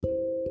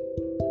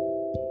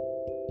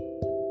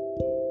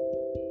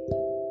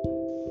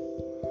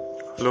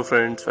Hello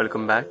friends,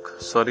 welcome back.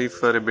 Sorry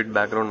for a bit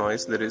background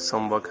noise. There is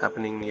some work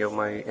happening near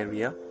my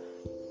area.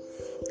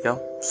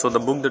 So the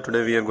book that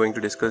today we are going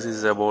to discuss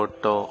is about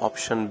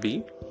option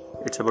B.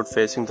 It's about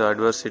facing the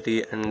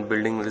adversity and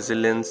building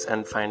resilience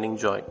and finding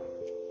joy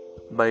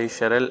by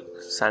Sheryl,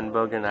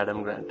 Sandberg and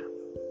Adam Grant.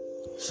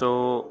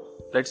 So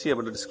let's see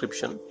about the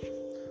description.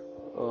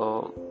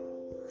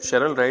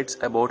 Sheryl writes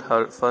about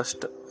her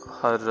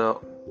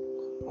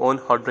own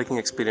heartbreaking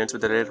experience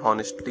with a rare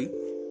honesty.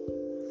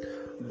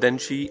 Then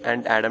she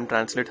and Adam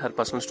translate her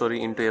personal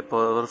story into a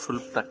powerful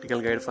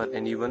practical guide for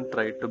anyone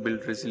trying to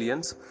build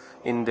resilience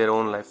in their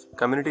own life,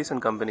 communities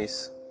and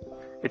companies.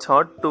 It's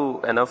hard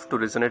enough to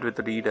resonate with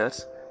the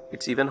readers.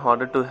 It's even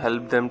harder to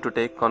help them to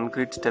take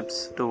concrete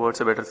steps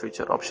towards a better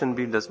future. Option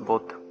B does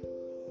both.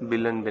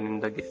 Bill and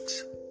Belinda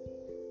Gates.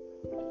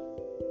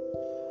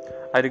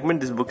 I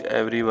recommend this book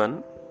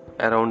everyone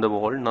around the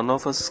world. None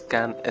of us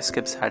can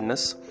escape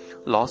sadness,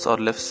 loss or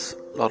life's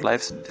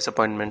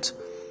disappointments.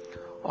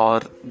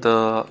 Or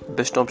the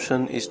best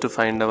option is to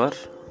find our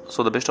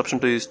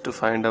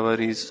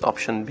is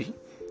option B.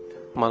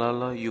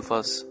 Malala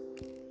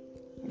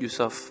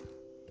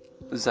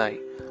Yousafzai,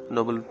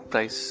 Nobel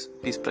Peace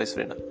Prize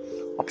winner.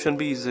 Option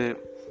B is a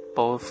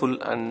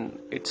powerful and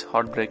it's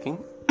heartbreaking.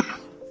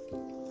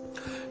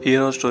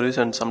 Here are stories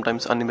and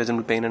sometimes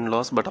unimaginable pain and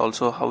loss, but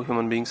also how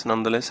human beings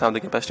nonetheless have the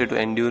capacity to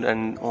endure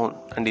and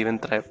even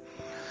thrive.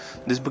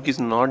 This book is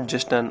not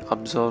just an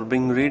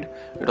absorbing read,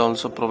 it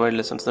also provides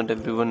lessons that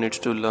everyone needs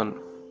to learn.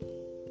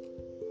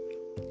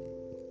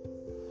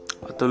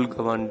 Atul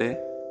Gawande,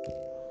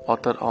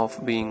 author of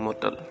Being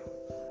Mortal.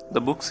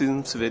 The book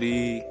seems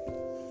very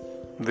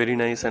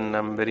nice and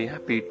I'm very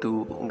happy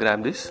to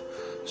grab this.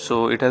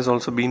 So it has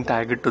also been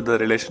tagged to the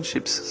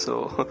relationships.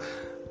 So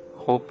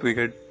hope we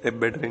get a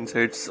better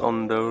insights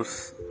on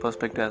those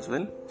perspectives as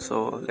well.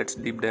 So let's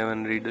deep dive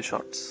and read the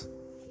shorts.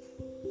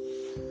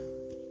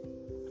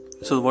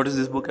 So what is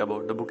this book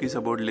about? The book is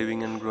about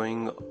living and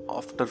growing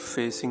after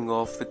facing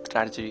off with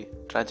tragedy.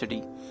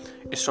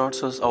 It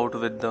starts us out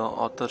with the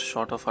author's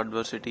shot of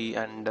adversity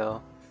and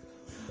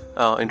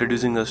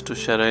introducing us to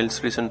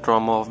Sheryl's recent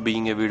trauma of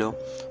being a widow.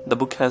 The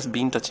book has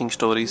been touching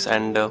stories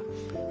and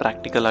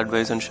practical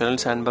advice, and Sheryl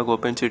Sandberg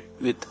opens it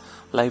with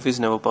life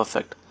is never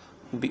perfect.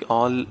 We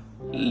all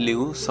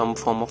live some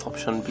form of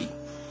option B.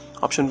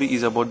 Option B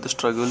is about the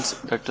struggles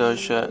that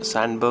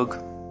Sandberg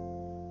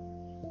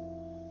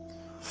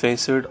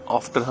faced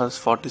after her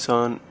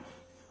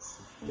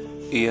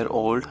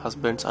 47-year-old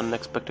husband's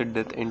unexpected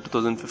death in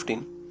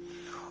 2015.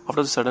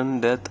 After the sudden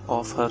death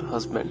of her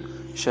husband,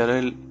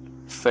 Sheryl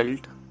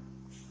felt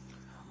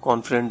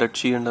confident that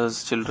she and her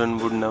children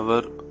would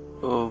never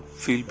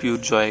feel pure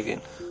joy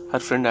again. Her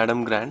friend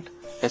Adam Grant,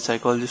 a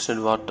psychologist at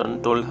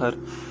Wharton, told her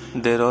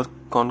there are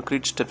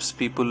concrete steps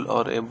people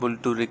are able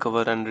to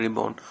recover and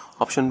rebound.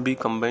 Option B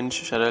combines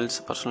Sheryl's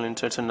personal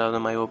insights and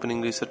other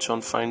eye-opening research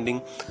on finding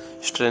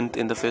strength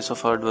in the face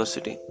of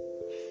adversity.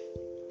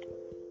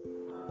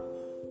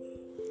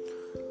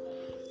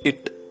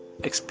 It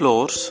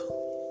explores.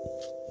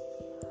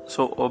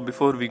 So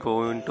before we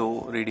go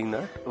into reading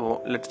that,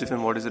 let's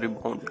define what is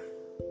rebound.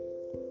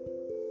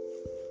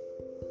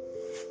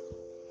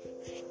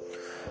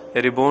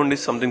 A rebound is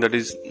something that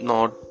is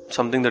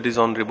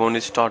on rebound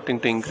is starting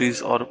to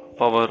increase or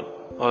power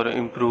or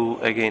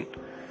improve again.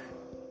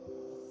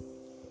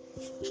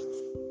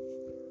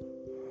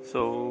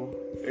 So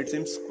it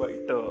seems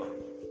quite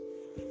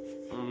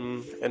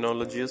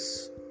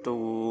analogous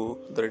to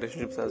the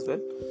relationships as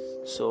well.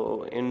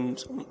 So in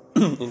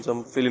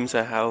some films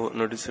I have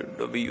noticed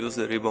we use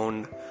the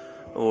rebound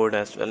word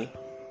as well,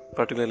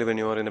 particularly when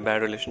you are in a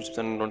bad relationship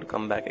and want to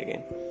come back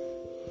again.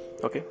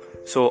 Okay,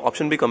 so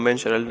option B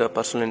combines Sheryl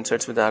personal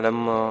insights with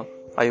Adam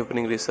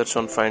eye-opening research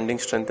on finding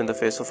strength in the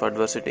face of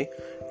adversity.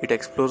 It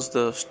explores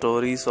the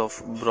stories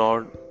of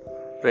broad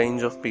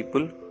range of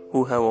people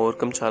who have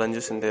overcome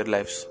challenges in their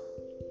lives.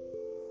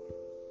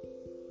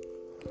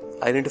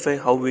 Identify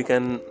how we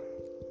can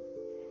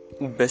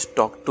best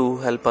talk to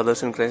help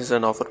others in crisis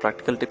and offer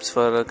practical tips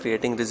for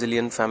creating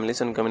resilient families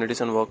and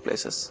communities and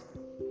workplaces.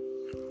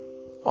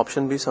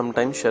 Option B,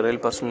 sometimes Sheryl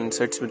personal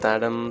insights with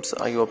Adam's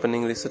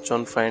eye-opening research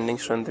on finding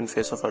strength in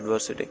face of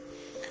adversity.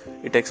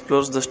 It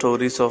explores the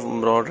stories of a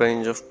broad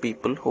range of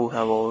people who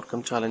have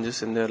overcome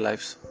challenges in their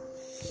lives.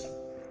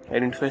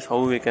 Identifies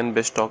how we can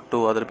best talk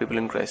to other people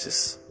in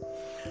crisis.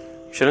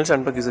 Sheryl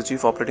Sandberg is the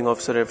Chief Operating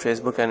Officer at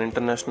Facebook and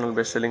international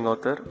best-selling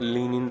author,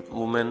 Lean In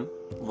Women,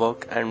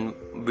 Work and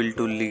Will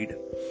to Lead.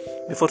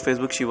 Before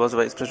Facebook, she was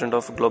Vice President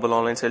of Global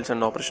Online Sales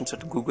and Operations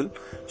at Google.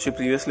 She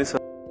previously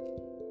served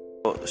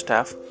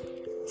staff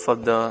for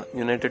the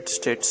United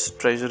States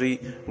Treasury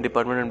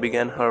Department and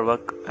began her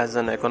work as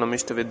an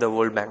economist with the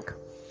World Bank.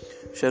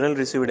 Sheryl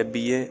received a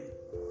BA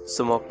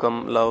summa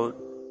cum laude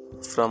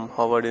from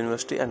Harvard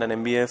University and an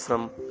MBA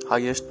from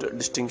highest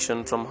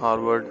distinction from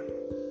Harvard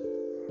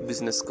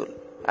Business School.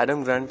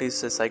 Adam Grant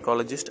is a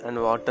psychologist and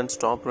Wharton's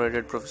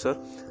top-rated professor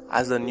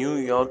as the New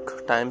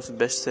York Times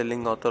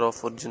best-selling author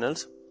of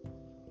Originals,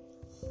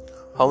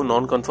 How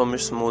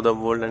nonconformists move the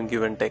world and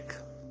give and take.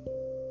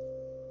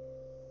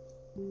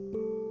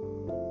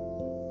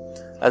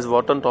 As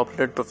Wharton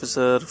top-rated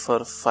professor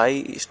for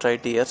 5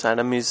 straight years,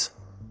 Adam is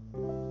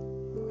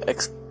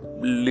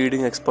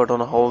leading expert on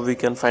how we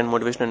can find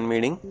motivation and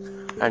meaning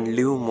and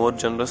live more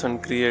generous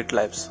and create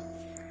lives.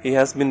 He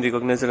has been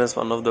recognized as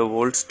one of the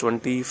world's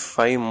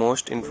 25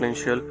 most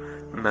influential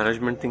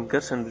management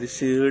thinkers and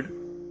received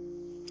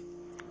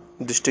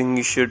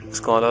distinguished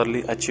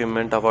scholarly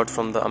achievement award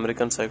from the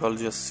American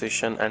Psychology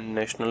Association and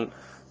National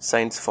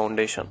Science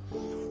Foundation.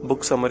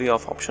 Book summary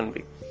of option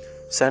B.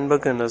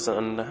 Sandberg and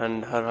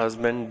her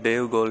husband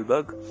Dave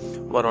Goldberg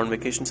were on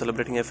vacation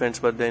celebrating a friend's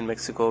birthday in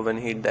Mexico when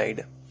he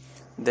died.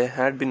 They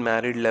had been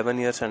married 11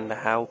 years and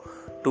have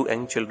 2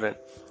 young children.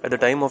 At the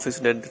time of his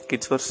death, the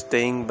kids were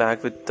staying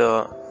back with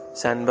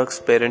Sandberg's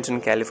parents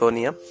in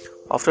California.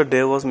 After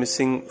Dave was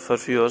missing for a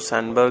few years,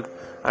 Sandberg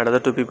and other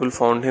 2 people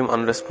found him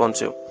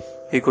unresponsive.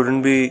 He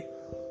couldn't be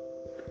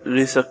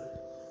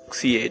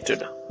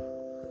resuscitated.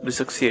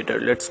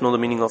 Let's know the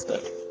meaning of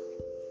that.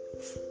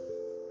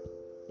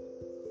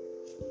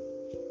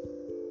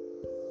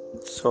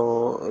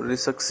 So,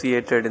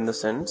 resuscitated in the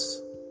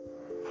sense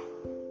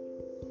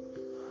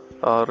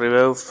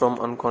revived from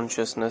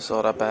unconsciousness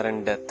or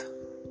apparent death.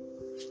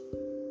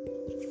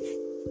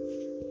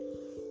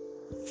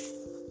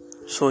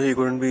 So he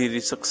couldn't be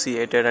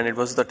resuscitated, and it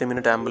was a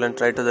 30-minute ambulance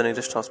ride to the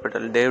nearest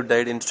hospital. Dave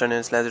died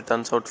instantaneously, as it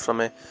turns out,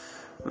 from a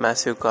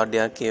massive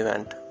cardiac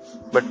event.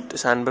 But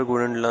Sandberg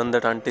wouldn't learn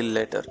that until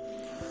later.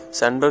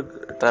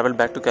 Sandberg traveled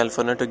back to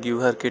California to give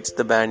her kids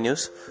the bad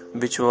news,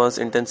 which was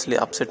intensely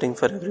upsetting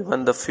for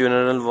everyone. The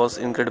funeral was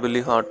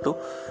incredibly hard too.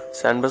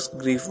 Sandberg's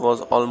grief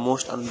was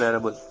almost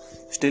unbearable.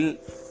 Still,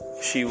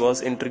 she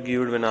was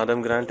intrigued when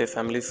Adam Grant, a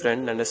family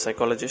friend and a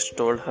psychologist,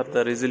 told her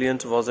the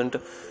resilience wasn't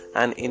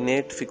an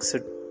innate fixed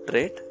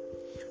trait,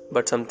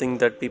 but something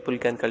that people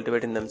can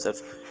cultivate in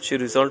themselves. She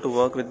resolved to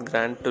work with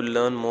Grant to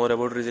learn more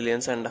about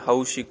resilience and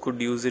how she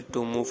could use it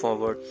to move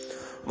forward.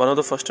 One of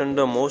the first and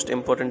the most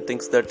important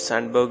things that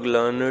Sandberg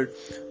learned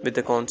with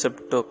a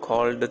concept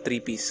called the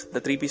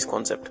 3Ps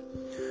concept.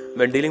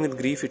 When dealing with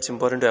grief, it's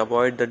important to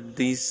avoid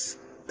these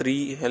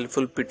 3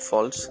 unhelpful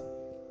pitfalls.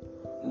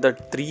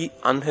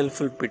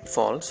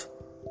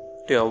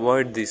 To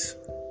avoid this,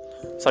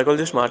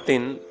 psychologist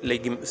Martin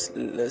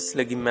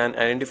Seligman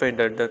identified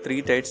that the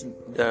three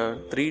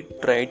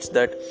traits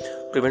that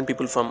prevent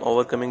people from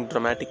overcoming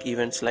dramatic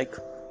events like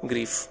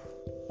grief.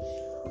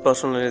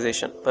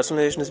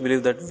 Personalization is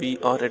belief that we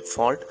are at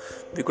fault.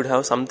 We could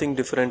have something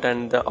different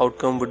and the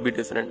outcome would be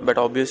different, but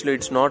obviously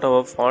it's not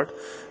our fault.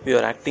 We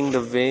are acting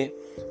the way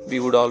we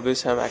would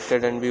always have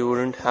acted, and we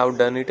wouldn't have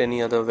done it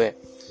any other way.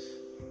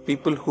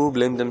 People who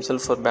blame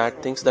themselves for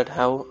bad things that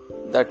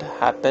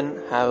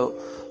happen have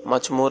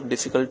much more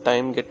difficult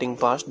time getting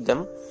past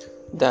them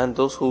than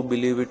those who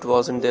believe it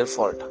wasn't their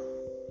fault.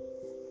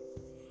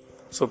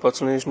 So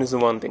personalization is the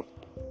one thing.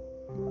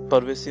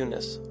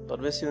 Pervasiveness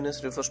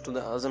refers to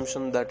the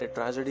assumption that a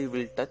tragedy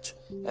will touch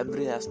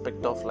every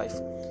aspect of life.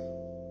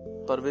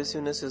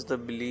 Pervasiveness is the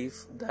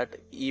belief that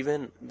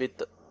even with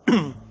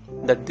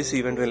that this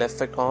event will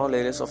affect all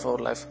areas of our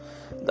life.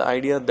 The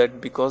idea that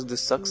because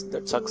this sucks,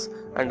 that sucks,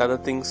 and other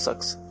things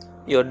sucks.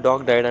 Your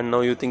dog died and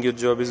now you think your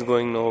job is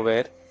going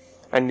nowhere,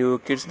 and your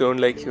kids don't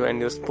like you, and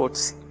your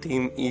sports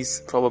team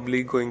is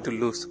probably going to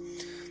lose.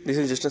 This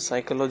is just a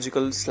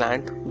psychological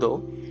slant,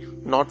 though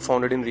not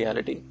founded in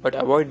reality. But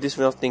avoid this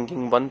way of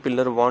thinking. One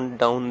pillar won't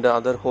down the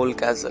other whole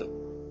castle.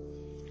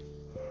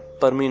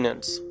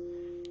 Permanence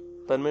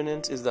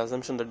is the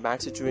assumption that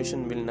bad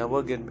situation will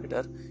never get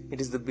better. It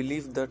is the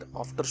belief that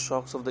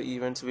aftershocks of the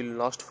events will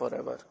last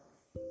forever.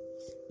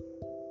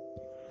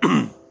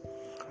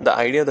 The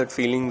idea that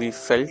feeling we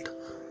felt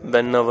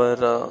when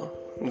our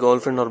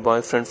girlfriend or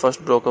boyfriend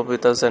first broke up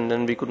with us, and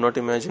then we could not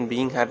imagine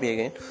being happy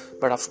again.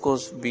 But of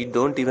course, we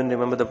don't even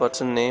remember the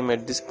person's name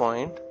at this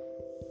point,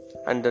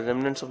 and the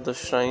remnants of the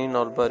shrine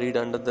are buried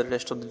under the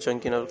rest of the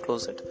junk in our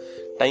closet.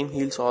 Time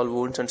heals all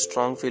wounds, and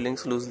strong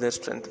feelings lose their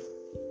strength.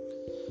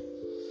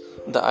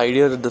 The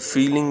idea that the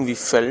feeling we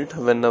felt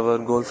when our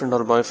girlfriend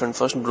or boyfriend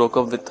first broke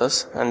up with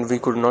us and we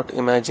could not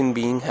imagine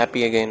being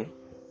happy again.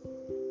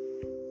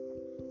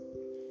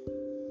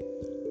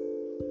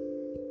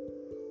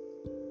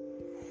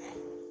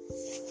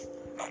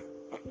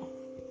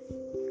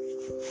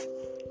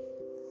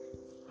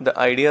 The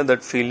idea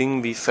that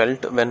feeling we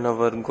felt when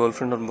our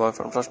girlfriend or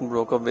boyfriend first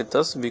broke up with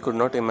us, we could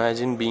not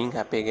imagine being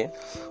happy again.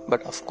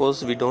 But of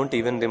course, we don't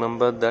even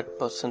remember that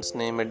person's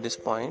name at this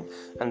point,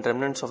 and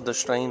remnants of the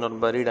shrine are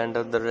buried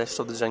under the rest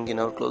of the junk in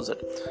our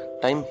closet.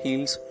 Time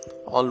heals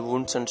all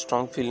wounds, and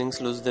strong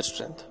feelings lose their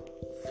strength.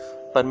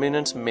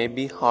 Permanence may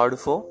be hard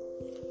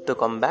to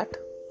combat,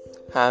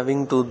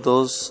 having to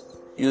those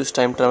use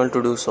time travel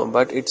to do so,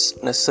 but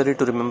it's necessary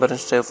to remember and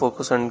stay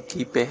focused and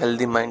keep a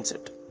healthy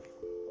mindset.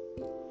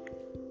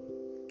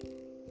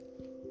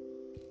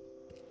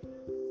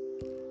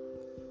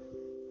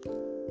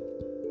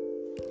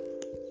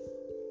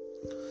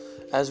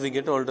 As we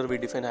get older, we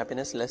define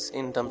happiness less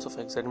in terms of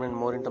excitement,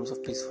 more in terms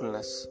of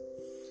peacefulness.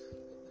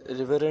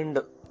 Reverend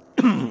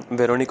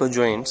Veronica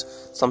Jones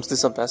sums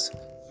this up as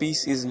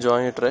peace is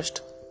joy at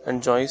rest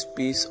and joy is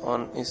peace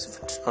on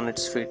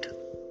its feet.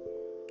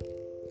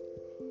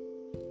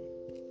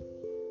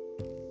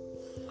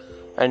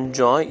 And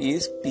joy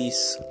is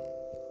peace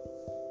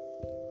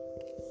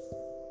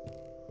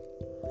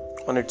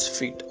on its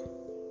feet.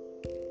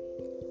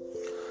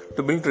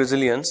 To build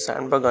resilience,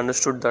 Sandberg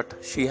understood that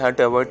she had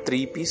to avoid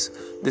 3 P's.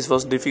 This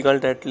was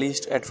difficult, at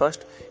least at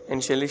first.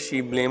 Initially,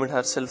 she blamed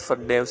herself for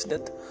Dave's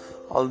death,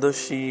 although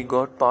she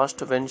got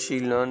past when she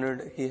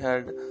learned he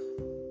had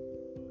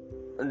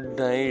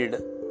died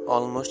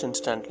almost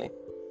instantly.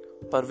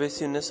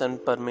 Pervasiveness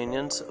and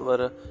permanence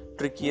were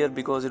trickier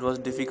because it was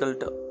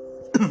difficult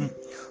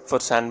for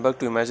Sandberg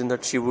to imagine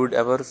that she would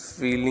ever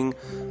feeling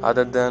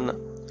other than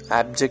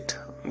abject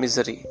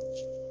misery.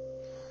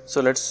 So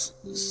let's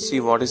see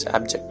what is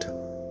abject.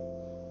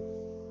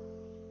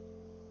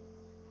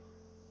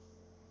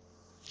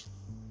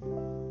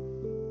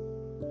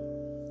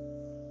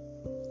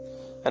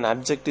 An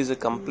abject is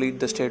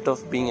the state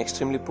of being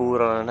extremely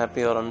poor or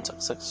unhappy or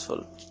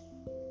unsuccessful.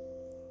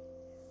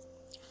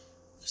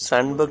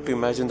 Sandberg to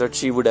imagine that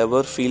she would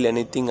ever feel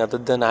anything other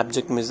than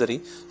abject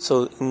misery.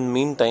 So in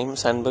meantime,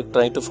 Sandberg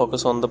tried to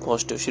focus on the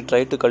positive. She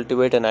tried to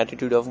cultivate an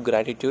attitude of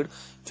gratitude,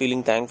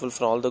 feeling thankful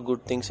for all the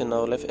good things in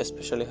our life,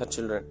 especially her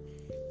children.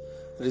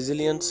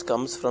 Resilience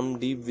comes from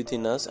deep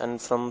within us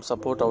and from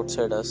support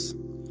outside us.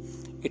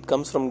 It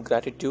comes from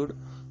gratitude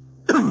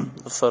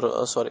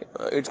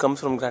it comes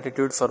from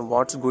gratitude for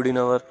what's good in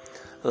our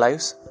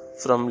lives,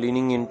 from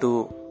leaning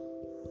into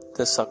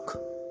the suck.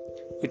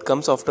 It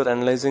comes after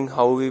analyzing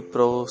how we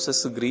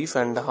process grief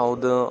and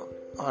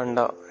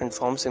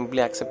from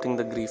simply accepting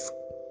the grief.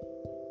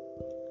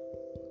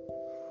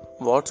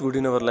 What's good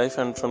in our life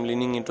and from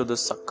leaning into the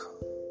suck.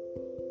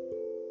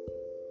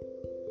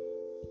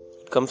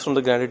 It comes from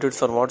the gratitude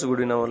for what's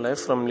good in our life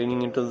from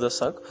leaning into the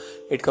suck.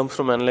 It comes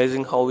from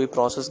analyzing how we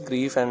process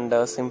grief and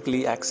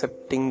simply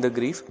accepting the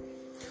grief.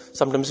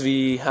 Sometimes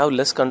we have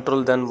less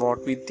control than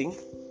what we think.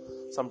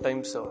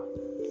 Sometimes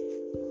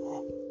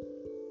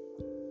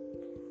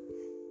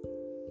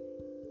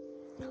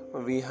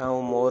we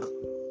have more.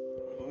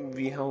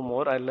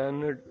 I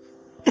learned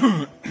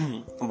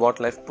what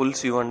life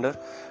pulls you under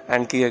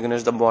and kick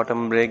against the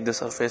bottom, break the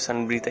surface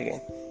and breathe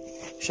again.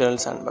 Sheryl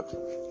Sandberg.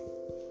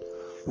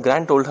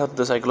 Grant told her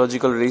the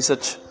psychological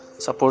research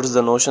supports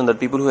the notion that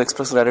people who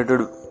express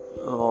gratitude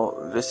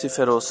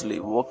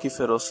vociferously.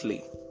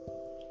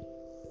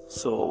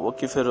 So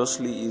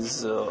vociferously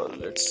is,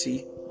 let's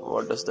see,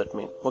 what does that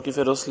mean?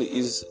 Vociferously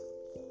is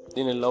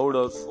in a loud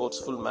or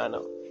forceful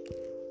manner,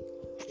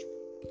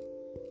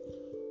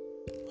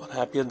 or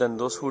happier than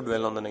those who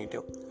dwell on the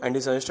negative. And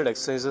he suggested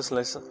exercises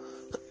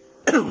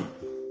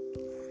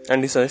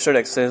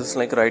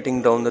like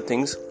writing down the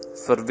things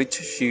for which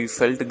she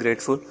felt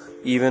grateful,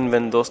 even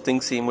when those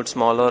things seemed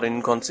small or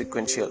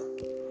inconsequential.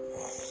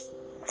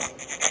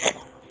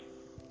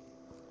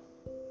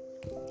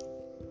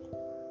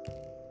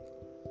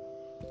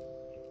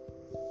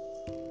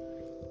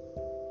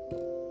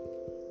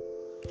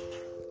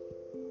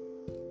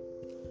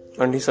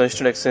 And he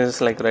suggested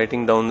exercises like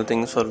writing down the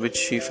things for which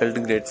she felt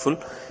grateful,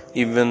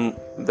 even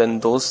when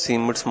those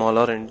seemed small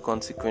or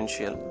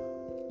inconsequential.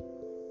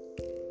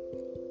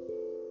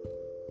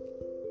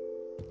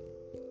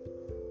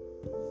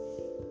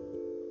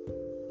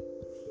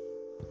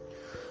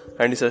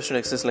 And he suggested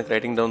exercises like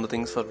writing down the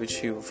things for which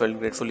she felt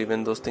grateful,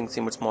 even those things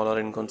seemed small or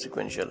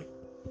inconsequential.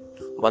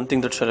 One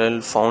thing that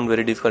Sheryl found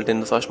very difficult in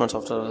the first months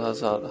after her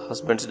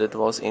husband's death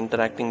was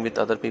interacting with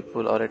other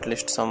people, or at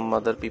least some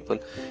other people.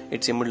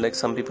 It seemed like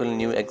some people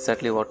knew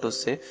exactly what to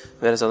say,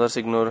 whereas others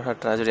ignored her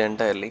tragedy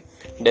entirely.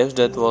 Dave's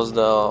death was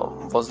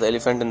the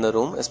elephant in the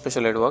room,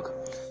 especially at work.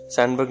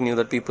 Sandberg knew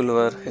that people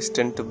were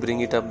hesitant to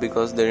bring it up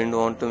because they didn't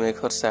want to make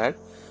her sad,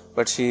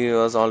 but she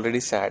was already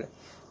sad.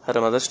 Her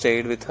mother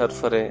stayed with her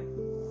for a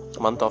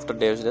month after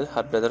Dave's death.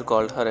 Her brother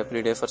called her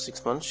every day for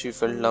 6 months. She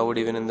felt loved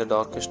even in the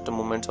darkest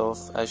moments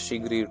as she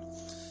grieved.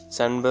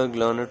 Sandberg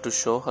learned to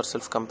show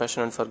herself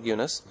compassion and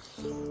forgiveness.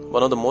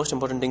 One of the most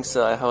important things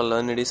I have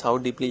learned is how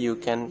deeply you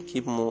can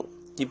keep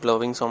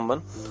loving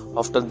someone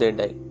after they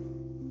die.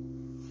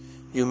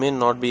 You may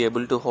not be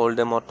able to hold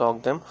them or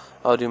talk them,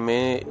 or you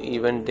may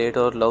even date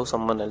or love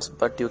someone else,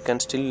 but you can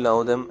still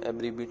love them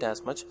every bit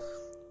as much.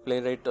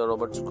 Playwright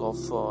Robert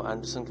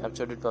Anderson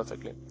captured it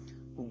perfectly.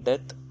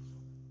 Death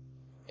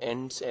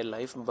ends a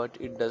life, but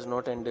it does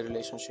not end a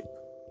relationship.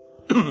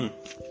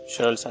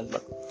 Sheryl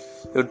Sandberg.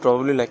 You would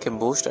probably like a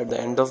boost at the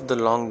end of the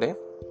long day.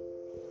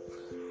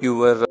 You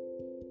were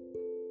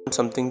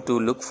something to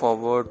look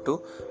forward to,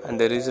 and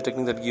there is a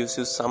technique that gives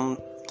you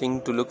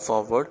something to look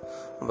forward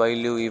while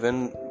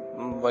even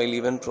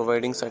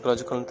providing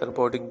psychological and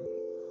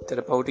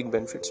therapeutic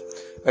benefits.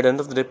 At the end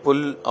of the day,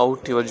 pull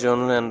out your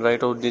journal and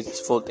write out these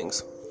 4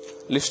 things.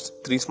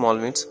 List 3 small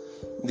wins.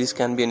 This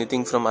can be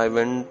anything from I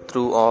went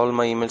through all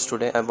my emails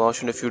today, I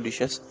washed a few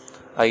dishes.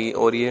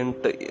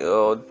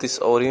 This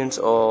orients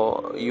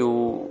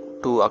you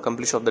to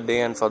accomplish of the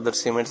day and further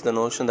cements the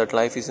notion that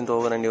life isn't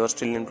over and you are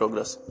still in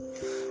progress.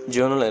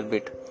 Journal a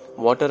bit.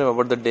 Whatever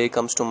about the day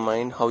comes to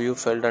mind, how you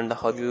felt and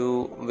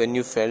when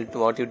you felt,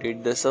 what you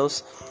did,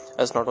 deserves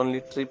as not only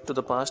a trip to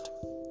the past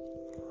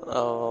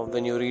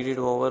when you read it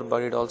over,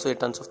 but it also a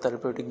tons of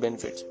therapeutic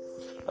benefits.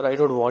 Write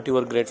out what you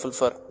are grateful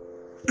for.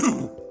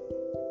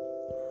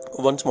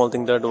 One small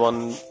thing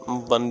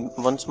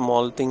one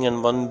small thing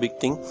and one big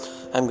thing.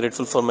 I'm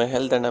grateful for my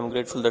health, and I'm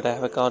grateful that I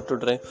have a car to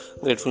drive.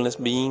 Gratefulness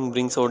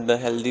brings out the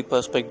healthy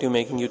perspective,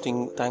 making you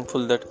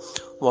thankful that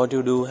what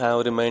you do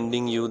have,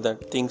 reminding you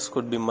that things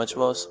could be much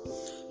worse.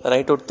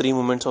 Write out 3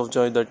 moments of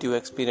joy that you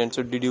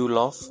experienced. Did you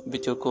laugh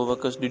with your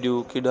coworkers? Did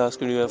you kid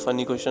ask you a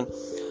funny question?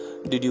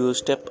 Did you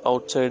step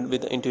outside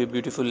into a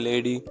beautiful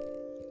lady?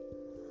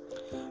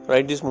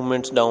 Write these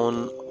moments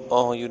down,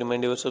 or you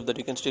remind yourself that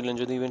you can still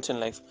enjoy the events in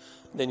life.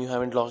 Then you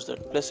haven't lost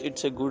that. Plus,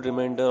 it's a good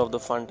reminder of the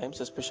fun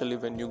times, especially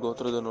when you go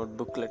through the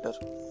notebook later.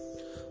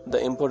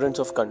 The importance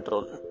of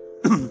control.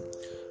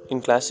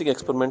 In classic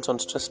experiments on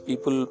stress,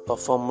 people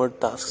performed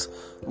tasks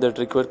that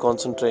require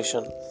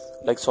concentration,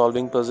 like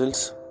solving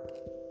puzzles,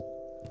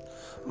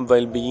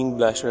 while being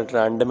blasted at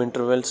random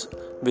intervals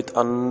with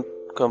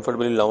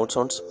uncomfortably loud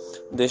sounds.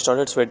 They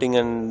started sweating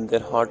and their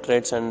heart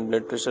rates and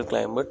blood pressure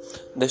climbed.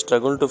 They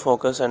struggled to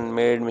focus and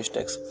made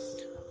mistakes.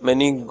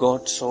 Many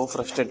got so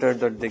frustrated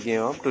that they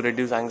gave up. To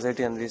reduce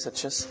anxiety, and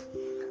researchers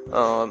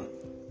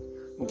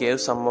gave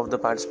some of the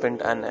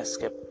participants an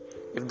escape.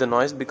 If the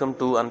noise became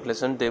too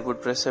unpleasant, they would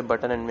press a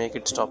button and make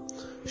it stop.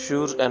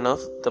 Sure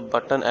enough, the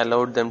button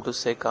allowed them to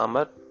stay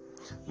calmer,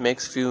 make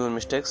fewer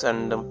mistakes,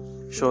 and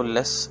show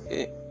less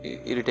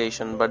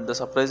irritation. But the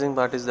surprising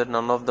part is that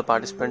none of the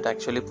participants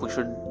actually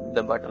pushed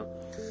the button.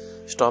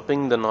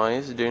 Stopping the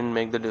noise didn't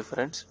make the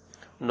difference.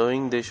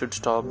 Knowing they should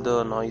stop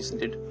the noise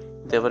did.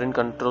 They were in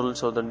control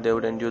so that they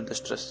would endure the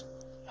stress.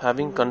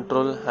 Having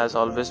control has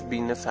always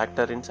been a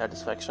factor in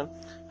satisfaction.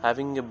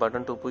 Having a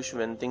button to push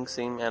when things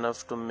seem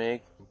enough to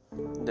make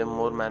them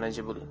more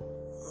manageable.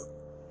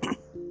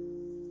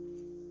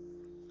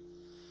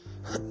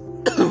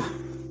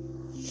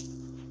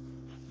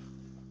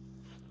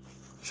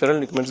 Sheryl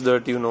recommends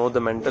that you know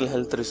the mental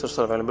health resources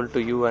are available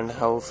to you and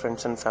have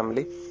friends and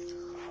family.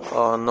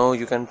 Now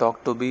you can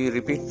talk to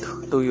repeat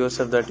to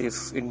yourself that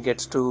if it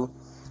gets too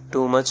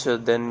much,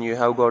 then you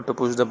have got to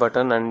push the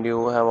button, and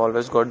you have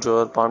always got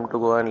your palm to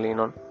go and lean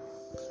on.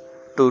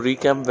 To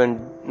recap,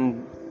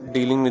 when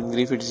dealing with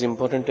grief, it is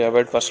important to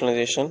avoid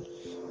personalization,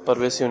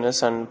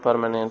 pervasiveness, and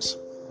permanence.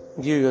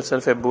 Give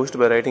yourself a boost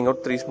by writing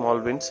out 3 small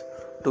wins,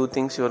 2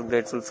 things you are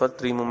grateful for,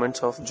 3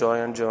 moments of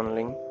joy, and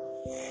journaling.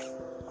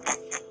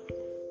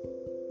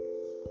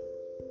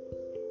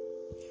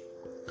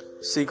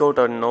 Seek out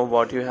and know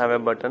what you have a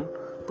button.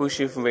 Push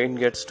if weight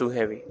gets too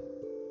heavy.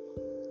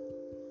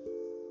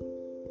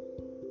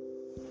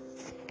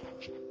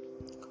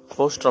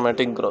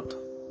 Post-traumatic growth.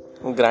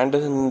 Grant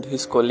and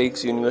his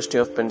colleagues, University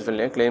of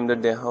Pennsylvania, claim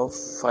that they have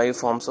 5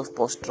 forms of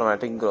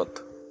post-traumatic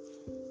growth.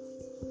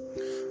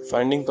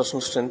 Finding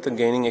personal strength,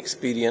 gaining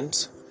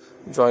experience,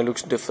 joy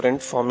looks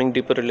different, forming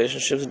deeper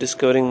relationships,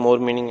 discovering more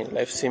meaning in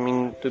life,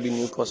 seeming to be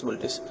new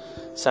possibilities.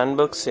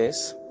 Sandberg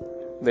says,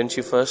 when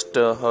she first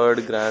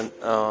heard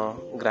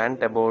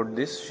Grant about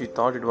this, she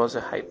thought it was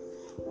a hype.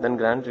 Then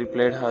Grant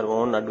replied her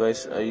own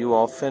advice, you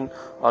often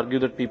argue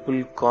that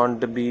people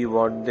can't be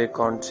what they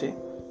can't see.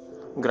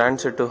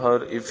 Grant said to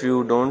her, if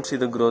you don't see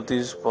the growth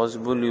is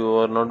possible, you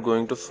are not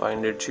going to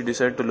find it. She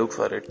decided to look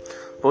for it.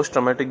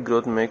 Post-traumatic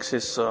growth makes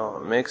it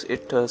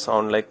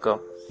sound like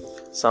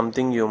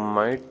something you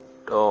might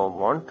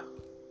want.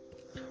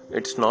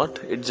 It's not.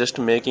 It's just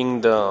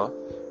making the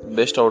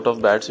best out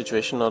of bad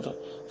situation, or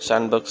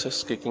Sandberg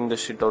says kicking the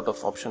shit out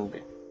of option B.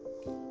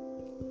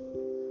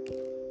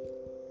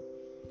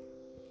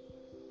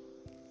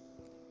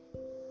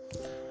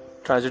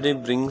 Tragedy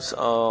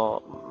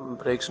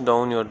breaks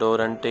down your door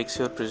and takes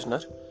your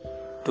prisoner.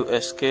 To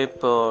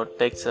escape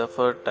takes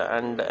effort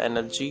and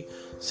energy.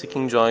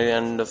 Seeking joy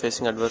and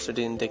facing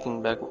adversity in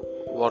taking back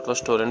what was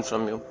stolen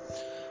from you.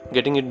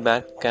 Getting it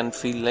back can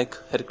feel like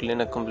Herculean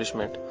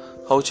accomplishment.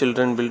 How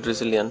children build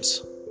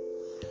resilience.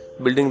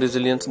 Building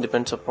resilience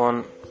depends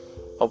upon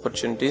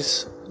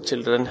opportunities.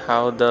 Children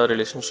have the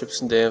relationships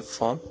they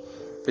form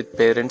with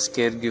parents,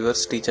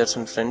 caregivers, teachers,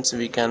 and friends.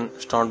 We can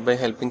start by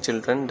helping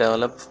children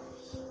develop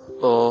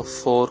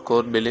 4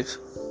 core beliefs.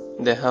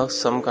 They have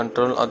some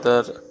control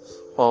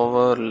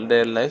over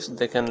their lives.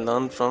 They can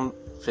learn from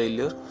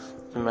failure.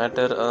 They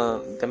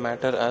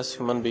matter as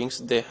human beings.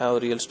 They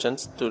have real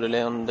strengths to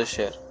rely on the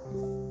share.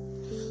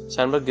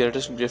 Sandberg's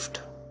greatest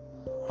gift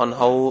on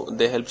how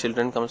they help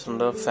children comes from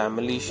the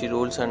family she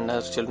rules and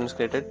has children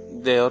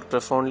created. They are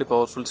profoundly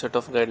powerful set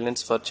of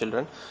guidelines for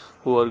children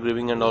who are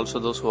grieving and also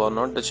those who are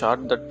not. The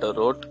chart that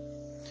wrote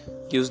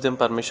gives them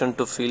permission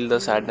to feel the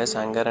sadness,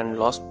 anger, and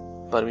loss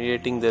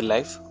permeating their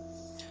life.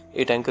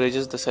 It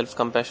encourages the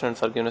self-compassion and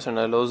forgiveness and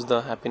allows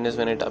the happiness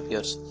when it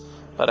appears.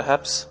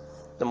 Perhaps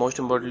the most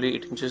importantly,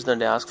 it teaches that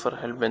they ask for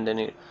help when they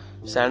need.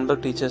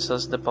 Sandberg teaches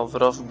us the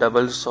power of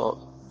double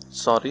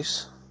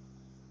sorries.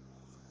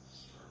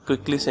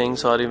 Quickly saying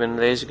sorry when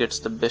rage gets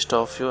the best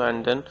of you,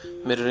 and then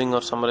mirroring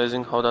or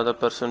summarizing how the other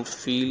person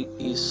feels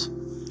is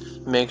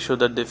make sure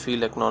that they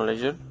feel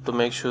acknowledged, to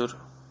make sure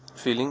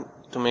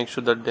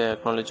that they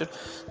acknowledge it.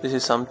 This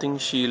is something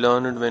she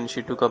learned when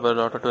she took up her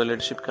daughter to a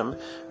leadership camp.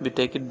 We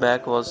take it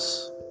back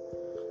was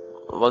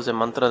a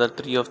mantra that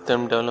three of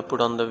them developed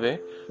on the way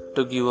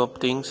to give up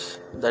things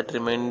that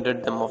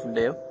reminded them of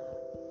Dave,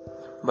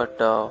 but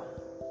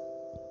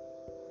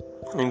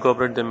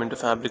incorporate them into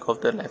fabric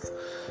of their life,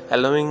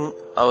 allowing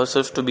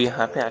ourselves to be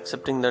happy,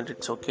 accepting that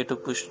it's okay to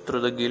push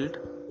through the guilt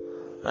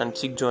and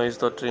seek joy is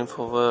the triumph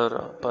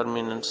over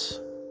permanence.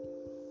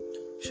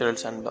 Sheryl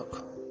Sandberg.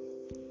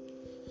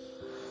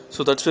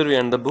 So that's where we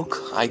end the book.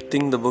 I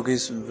think the book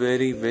is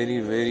very, very,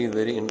 very,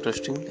 very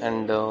interesting,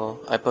 and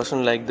I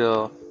personally like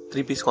the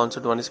three-piece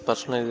concept. One is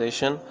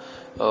personalization.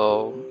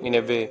 In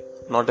a way,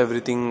 not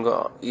everything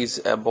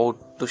is about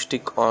to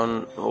stick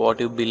on what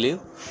you believe.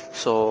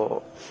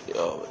 So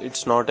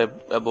it's not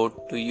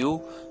about to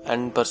you,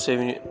 and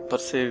pervasiveness.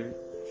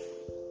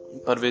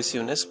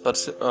 Pervasiveness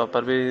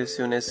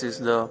is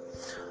the,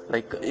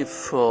 like,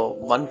 if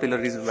one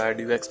pillar is bad,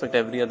 you expect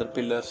every other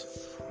pillar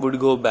would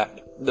go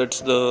bad.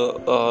 That's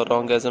the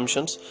wrong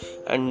assumptions.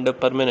 And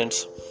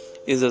permanence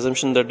is the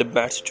assumption that the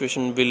bad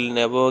situation will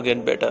never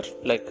get better.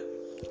 Like,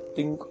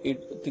 think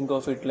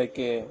of it like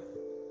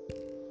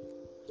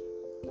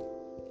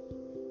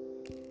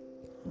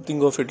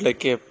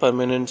a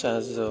permanence,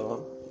 as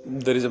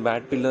there is a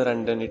bad pillar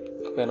and then it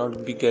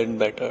cannot be get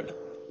bettered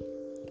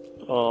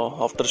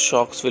after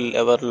shocks will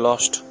ever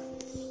lost.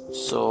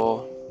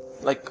 So,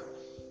 like,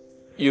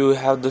 you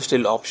have the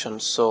still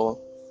options. So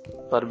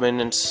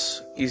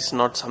permanence is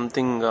not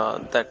something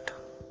that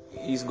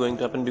is going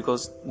to happen,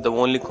 because the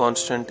only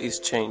constant is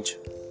change.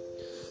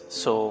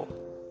 So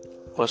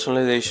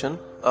personalization,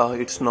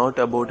 it's not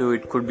about you,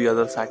 it could be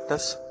other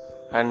factors.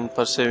 And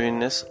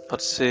perseverance,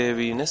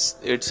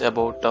 it's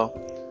about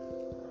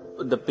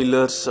the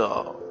pillars,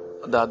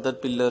 the other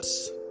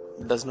pillars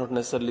does not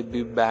necessarily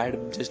be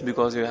bad just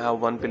because you have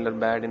one pillar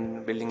bad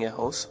in building a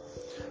house.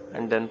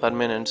 And then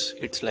permanence,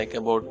 it's like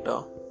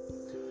about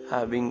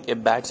having a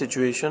bad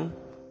situation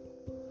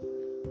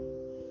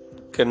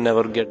can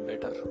never get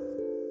better.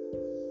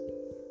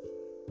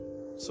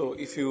 So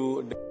if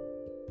you do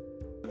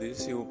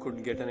this, you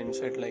could get an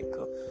insight like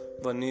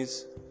one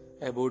is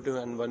about you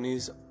and one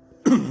is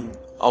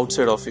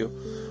outside of you.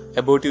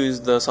 About you is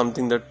the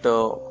something that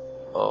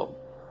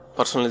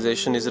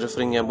personalization is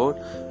referring about,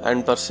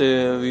 and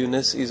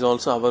perseverance is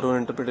also our own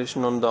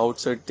interpretation on the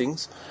outside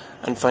things.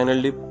 And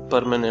finally,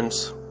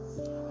 permanence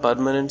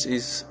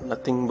is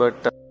nothing but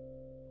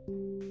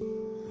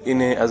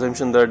in a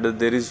assumption that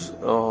there is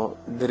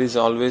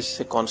always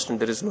a constant,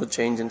 there is no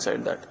change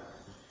inside that.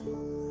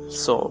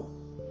 So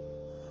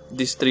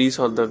these three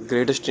are the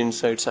greatest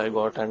insights I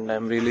got, and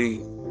I'm really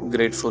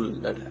grateful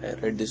that I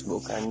read this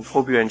book, and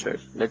hope you enjoyed.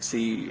 Let's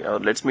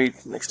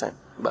meet next time.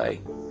 Bye.